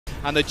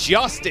and the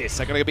Justice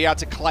are going to be able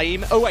to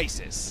claim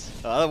Oasis.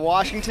 The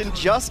Washington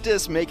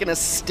Justice making a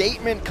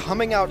statement,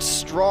 coming out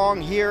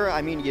strong here.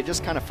 I mean, you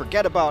just kind of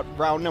forget about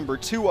round number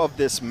 2 of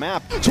this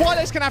map.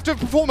 Twilight's going to have to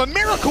perform a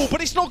miracle,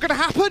 but it's not going to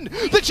happen.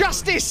 The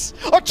Justice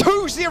are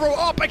 2-0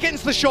 up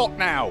against the Shock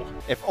now.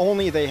 If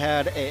only they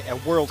had a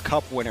World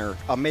Cup winner,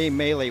 a May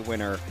Melee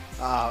winner,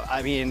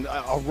 I mean,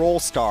 a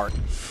roll star.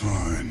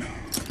 Fine.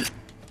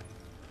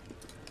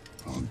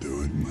 I'll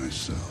do it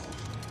myself.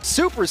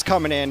 Super's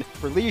coming in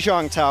for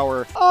Lijiang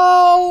Tower.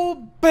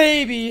 Oh,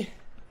 baby.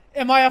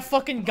 Am I a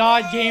fucking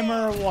god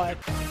gamer or what?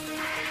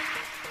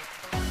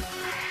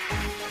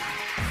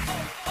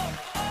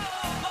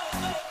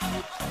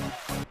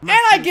 And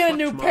I get a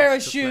new pair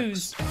of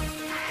shoes.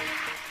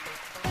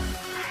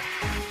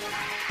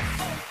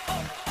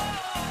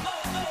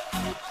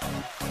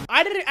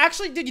 I didn't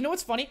actually, dude, you know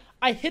what's funny?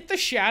 I hit the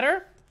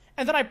shatter,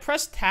 and then I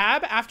pressed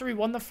tab after we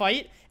won the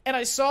fight, and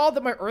I saw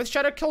that my Earth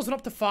Shatter kills went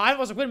up to 5. I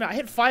was like, wait a minute, I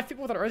hit 5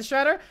 people with an Earth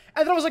Shatter,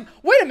 and then I was like,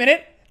 wait a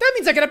minute, that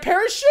means I get a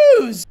pair of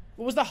shoes!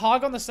 What was the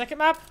hog on the second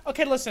map?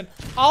 Okay, listen,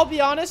 I'll be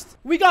honest,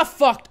 we got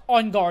fucked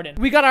on Garden.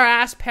 We got our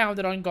ass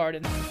pounded on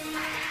Garden.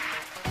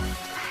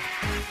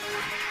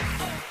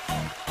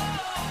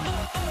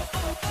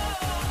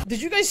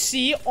 Did you guys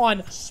see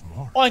on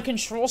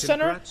Control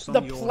Center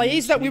the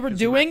plays that we were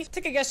doing?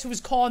 Take a guess who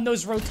was calling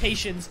those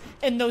rotations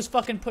and those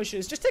fucking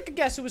pushes. Just take a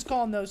guess who was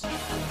calling those.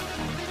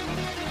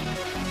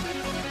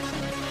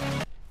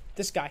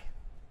 This guy.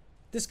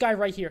 This guy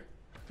right here.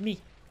 Me.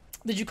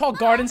 Did you call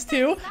Gardens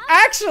too?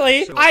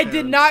 Actually, I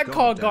did not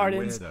call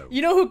Gardens.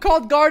 You know who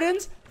called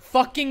Gardens?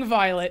 Fucking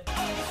Violet.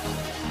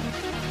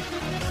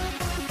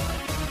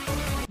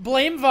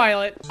 Blame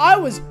Violet. I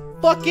was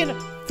fucking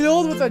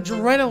filled with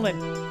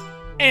adrenaline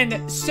and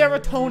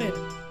serotonin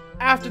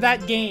after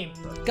that game.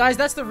 Guys,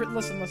 that's the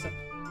listen.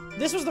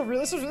 This was what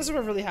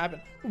really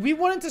happened. We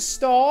wanted to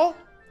stall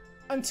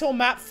until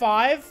map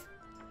 5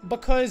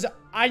 because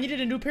I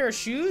needed a new pair of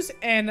shoes,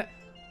 and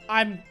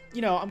I'm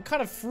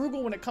kind of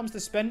frugal when it comes to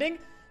spending,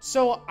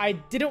 so I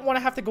didn't want to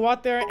have to go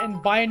out there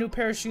and buy a new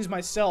pair of shoes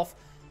myself.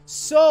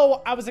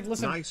 So I was like,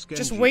 listen,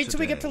 just wait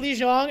till we get to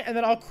Lijiang, and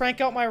then I'll crank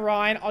out my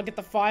Rhine, I'll get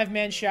the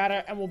 5-man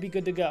shatter, and we'll be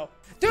good to go.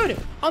 Dude,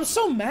 I'm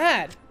so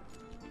mad.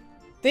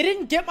 They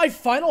didn't get my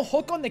final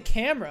hook on the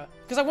camera,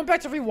 because I went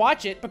back to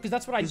rewatch it, because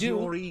that's what I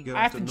do.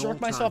 I have to jerk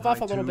myself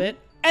off a little bit.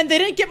 And they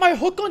didn't get my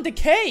hook on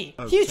Decay.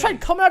 Okay. He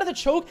tried coming out of the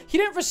choke. He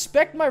didn't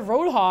respect my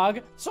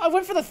Roadhog. So I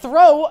went for the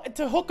throw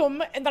to hook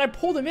him, and then I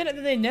pulled him in, and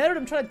then they netted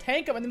him trying to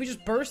tank him, and then we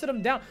just bursted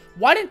him down.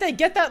 Why didn't they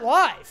get that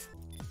live?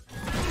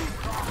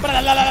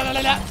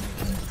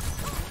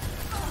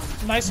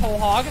 Nice whole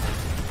hog.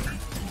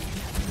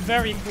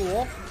 Very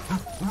cool.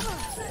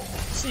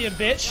 See ya,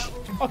 bitch.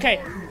 Okay,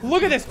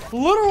 look at this.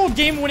 Literal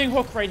game-winning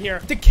hook right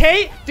here.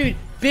 Decay, dude,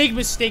 big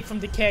mistake from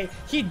Decay.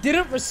 He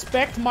didn't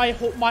respect my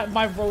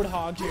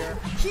Roadhog here.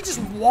 He just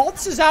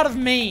waltzes out of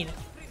main.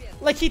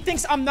 Like he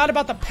thinks I'm not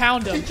about to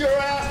pound him. Get your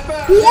ass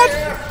back. What?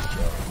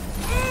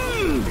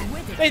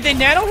 They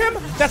nano him?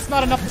 That's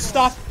not enough to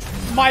stop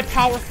my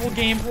powerful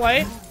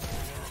gameplay.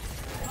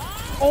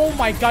 Oh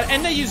my god,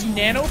 and they use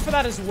nano for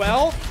that as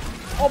well.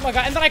 Oh my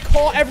god, and then I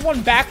call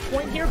everyone back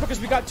point here because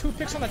we got 2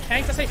 picks on the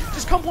tanks. I say,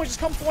 just come point, just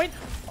come point.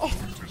 Oh,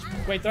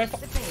 wait, did I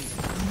fall?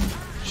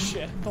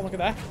 Shit, don't look at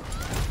that.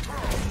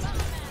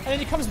 And then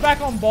he comes back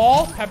on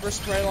ball. Pepper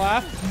spray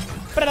laugh.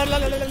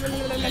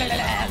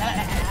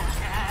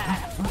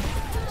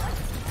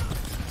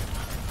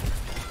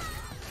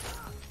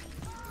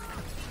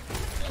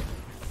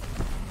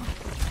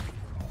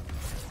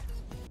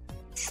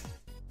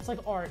 It's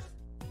like art.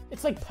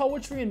 It's like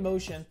poetry in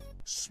motion.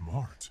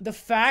 Smart. The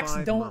facts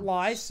don't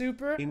lie,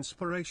 Super.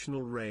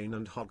 Inspirational reign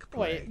and hog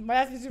play. Wait, my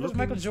athlete was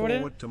Michael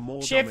Jordan.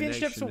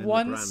 Championships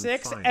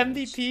 1-6,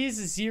 MVPs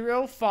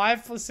 0,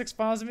 5 plus 6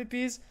 finals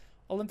MVPs,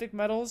 Olympic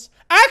medals.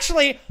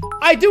 Actually,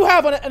 I do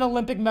have an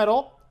Olympic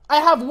medal. I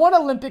have 1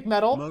 Olympic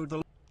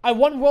medal. I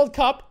won World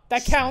Cup.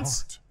 That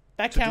counts.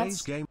 That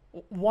counts.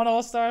 1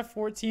 All-Star,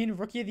 14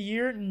 Rookie of the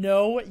Year.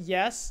 No,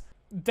 yes.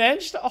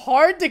 Benched,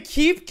 hard to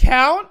keep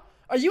count.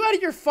 Are you out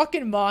of your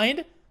fucking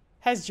mind?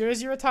 Has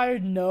jersey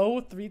retired?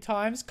 No. 3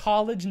 times.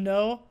 College?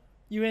 No.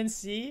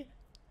 UNC?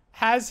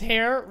 Has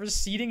hair?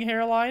 Receding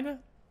hairline?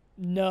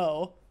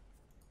 No.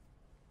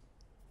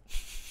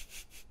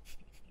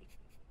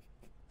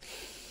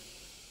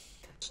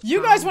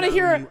 You guys want to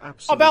hear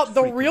about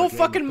the real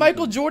fucking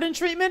Michael Jordan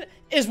treatment?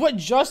 Is what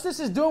Justice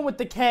is doing with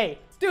Decay.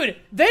 Dude,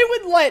 they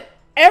would let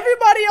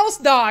everybody else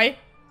die.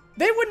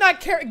 They would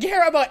not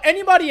care about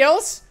anybody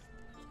else.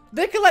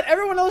 They could let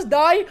everyone else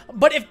die,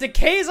 but if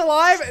Decay is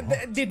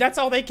alive, dude, that's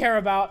all they care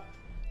about.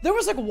 There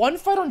was like one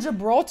fight on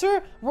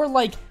Gibraltar where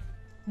like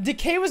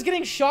Decay was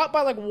getting shot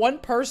by like 1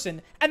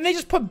 person, and they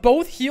just put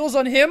both heals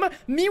on him.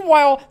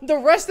 Meanwhile, the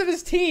rest of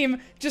his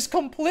team just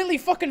completely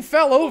fucking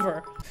fell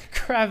over.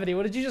 Gravity,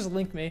 what did you just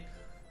link me?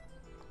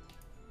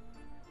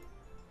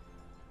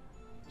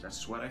 Is that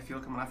sweat I feel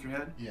coming off your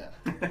head? Yeah.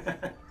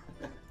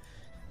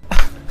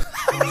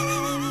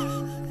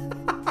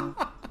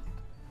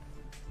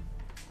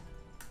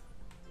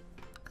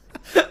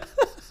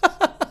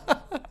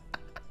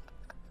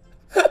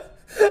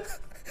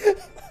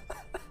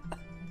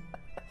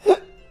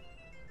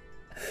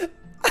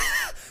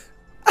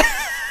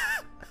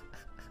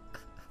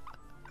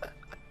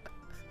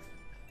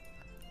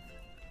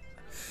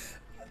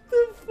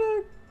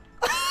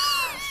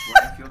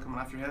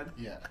 off your head?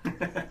 Yeah.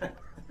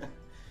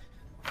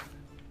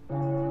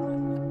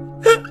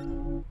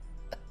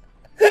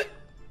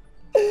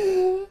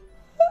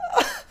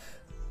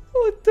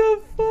 What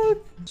the fuck?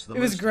 It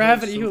was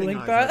Gravity who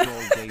linked that.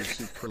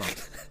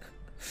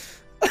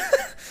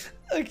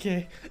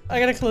 Okay, I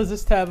gotta close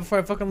this tab before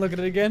I fucking look at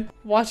it again.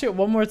 Watch it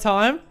one more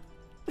time.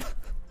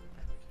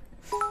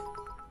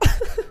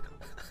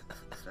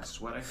 That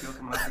sweat I feel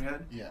coming off your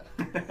head? Yeah.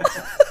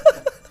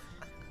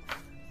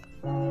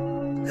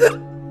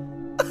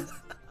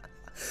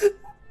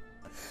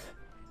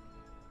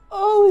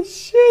 Holy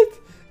shit!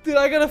 Dude,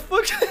 I gotta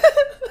fucking...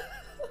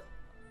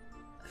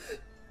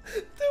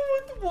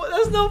 Dude, what?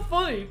 That's not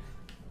funny.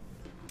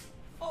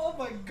 Oh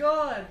my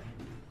god.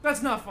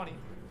 That's not funny.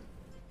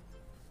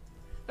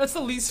 That's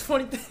the least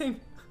funny thing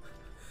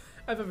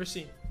I've ever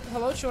seen.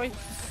 Hello, Choi.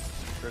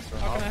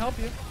 How can I help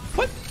you?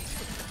 What?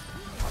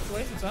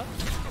 Choi, what's up?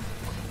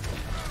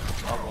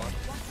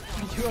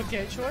 You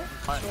okay, Choi?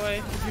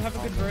 Choi, did you have a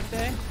good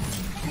birthday?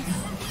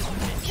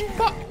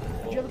 Fuck!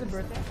 Did you have a good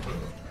birthday?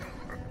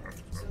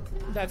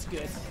 That's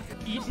good.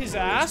 Eat his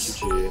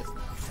ass?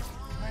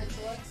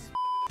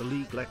 The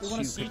league lets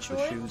wanna you see pick Choi?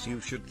 the shoes. You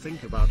should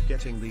think about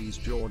getting these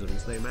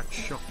Jordans. They match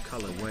shop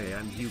colorway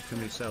and you can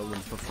resell them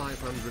for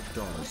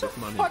 $500 if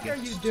money What the fuck gets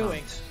are you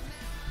doing? tight.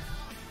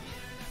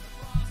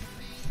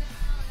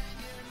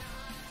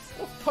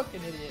 What a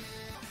fucking idiot.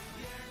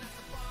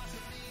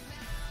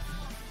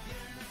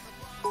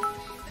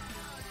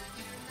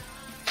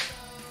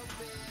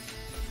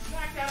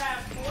 Smack that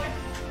ass, boy!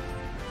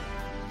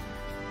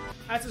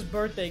 That's his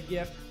birthday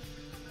gift.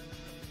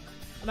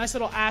 A nice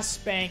little ass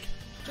spank.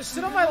 Just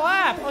sit on my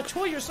lap! Oh,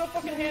 Choi, you're so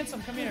fucking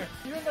handsome. Come here.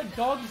 You're in like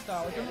doggy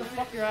style. Like, I'm gonna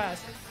fuck your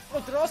ass.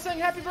 Look, they're all saying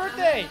happy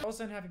birthday! They're all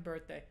saying happy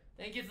birthday.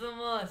 Thank you so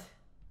much.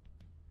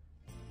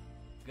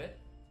 Good?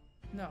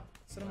 No,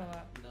 sit on my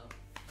lap. No.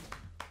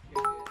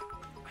 You're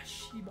good.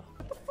 Shiba.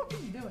 What the fuck are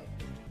you doing?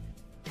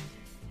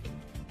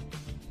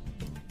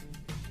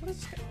 What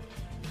is it?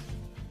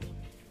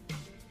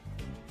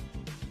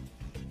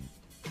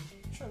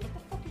 Troy, what the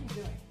fuck are you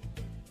doing?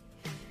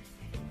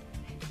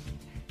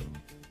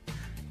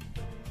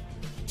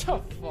 The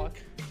fuck?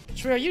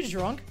 Troy, are you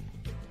drunk?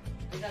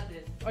 I got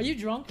this. Are you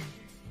drunk?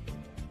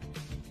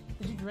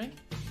 Did you drink?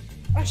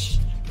 Ah,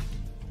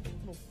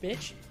 little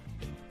bitch.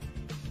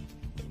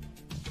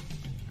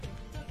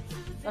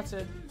 That's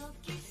it.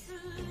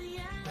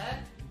 Huh?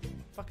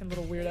 Fucking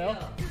little weirdo.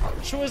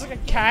 Troy's like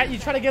a cat. You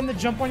try to get him to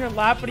jump on your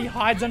lap, but he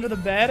hides under the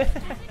bed.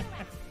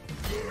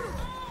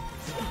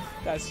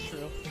 That's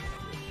true.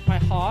 My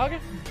hog?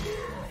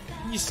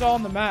 You saw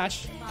in the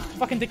match.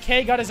 Fucking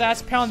Decay got his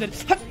ass pounded.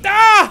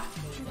 Ah!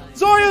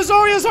 Zarya!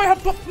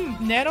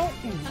 Nano?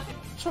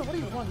 Troy, what do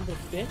you want, you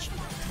little bitch?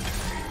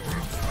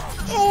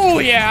 Oh,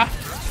 yeah.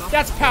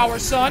 That's power,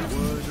 son.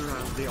 Word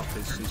around the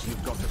office is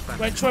you've got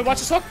a Wait, Troy, watch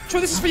this hook.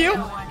 Troy, this is for you.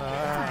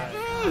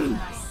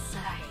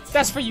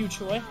 That's for you,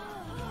 Troy.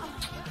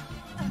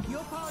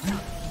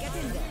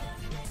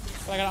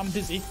 I'm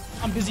busy.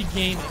 I'm busy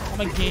gaming.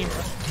 I'm a gamer.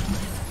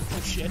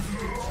 Oh shit.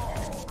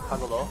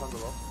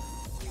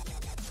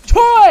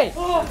 Troy!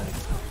 Oh.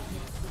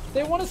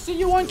 They want to see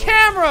you on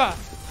camera.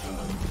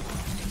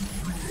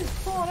 He's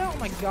falling out. Oh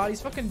my god,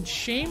 he's fucking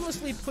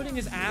shamelessly putting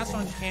his ass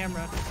on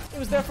camera. It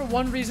was there for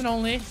one reason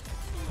only.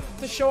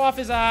 To show off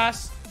his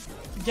ass.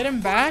 Get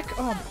him back?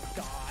 Oh my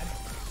god.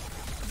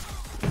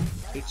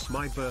 It's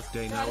my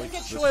birthday now. I didn't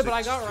get It's the Choi, but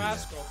I got 6th.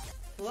 Rascal.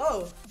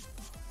 Hello.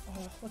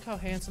 Oh, look how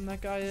handsome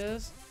that guy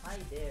is. Hi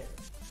there.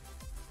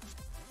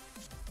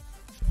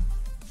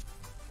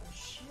 Oh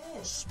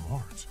shit.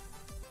 Smart.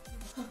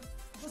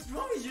 What's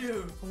wrong with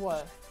you?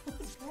 What?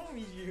 What's wrong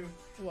with you?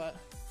 What?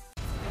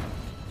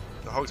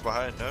 The Hog's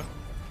behind, no?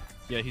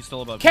 Yeah, he's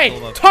still above. Okay,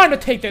 time to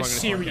take this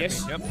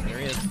serious. Yep, there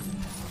he is.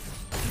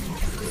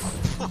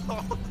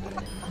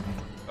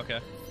 Okay,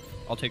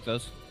 I'll take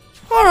those.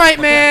 Alright,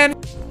 man.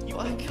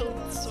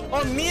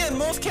 Oh, me and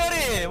most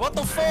carry. What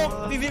the fuck?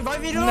 Why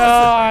we No,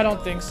 I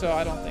don't think so.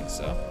 I don't think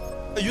so.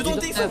 You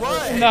don't think so?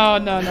 Why? No,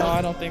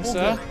 I don't think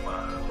so.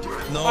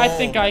 No. I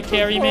think I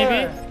carry,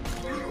 maybe.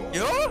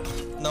 You?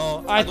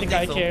 No. I think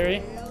I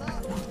carry.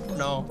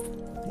 No.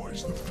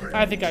 Why's the face?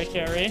 I think I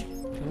carry.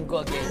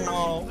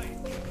 No.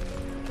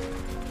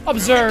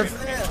 Observe.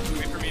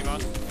 Wait for me,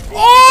 man.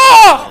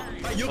 Oh!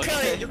 You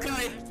carry. You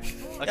carry.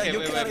 Okay, you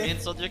wait, carry. me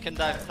and Soldier can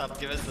dive top.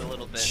 Give us a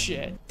little bit.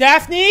 Shit.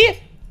 Daphne?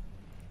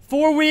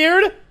 For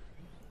weird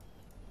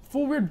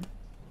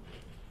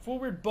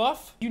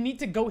buff. You need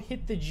to go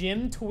hit the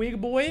gym, Twig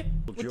boy.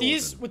 With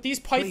these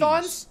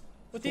pythons?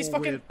 With these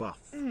fucking... Weird buff.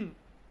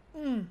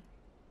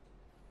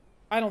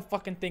 I don't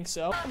fucking think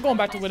so. I'm going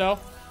back to Widow.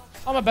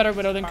 I'm a better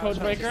Widow than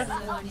Codebreaker.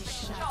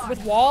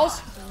 With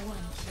walls?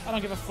 I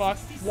don't give a fuck.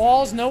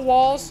 Walls, no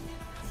walls.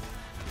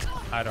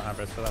 I don't have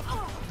it for that.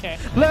 Okay.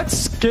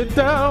 Let's get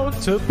down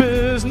to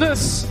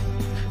business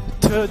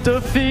to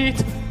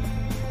defeat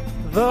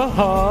the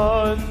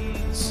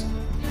Huns.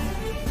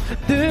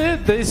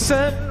 Did they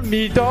send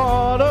me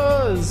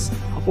daughters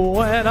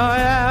when I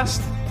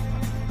asked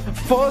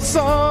for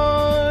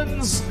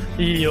sons?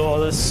 You're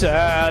the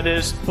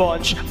saddest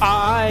bunch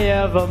I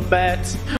ever met.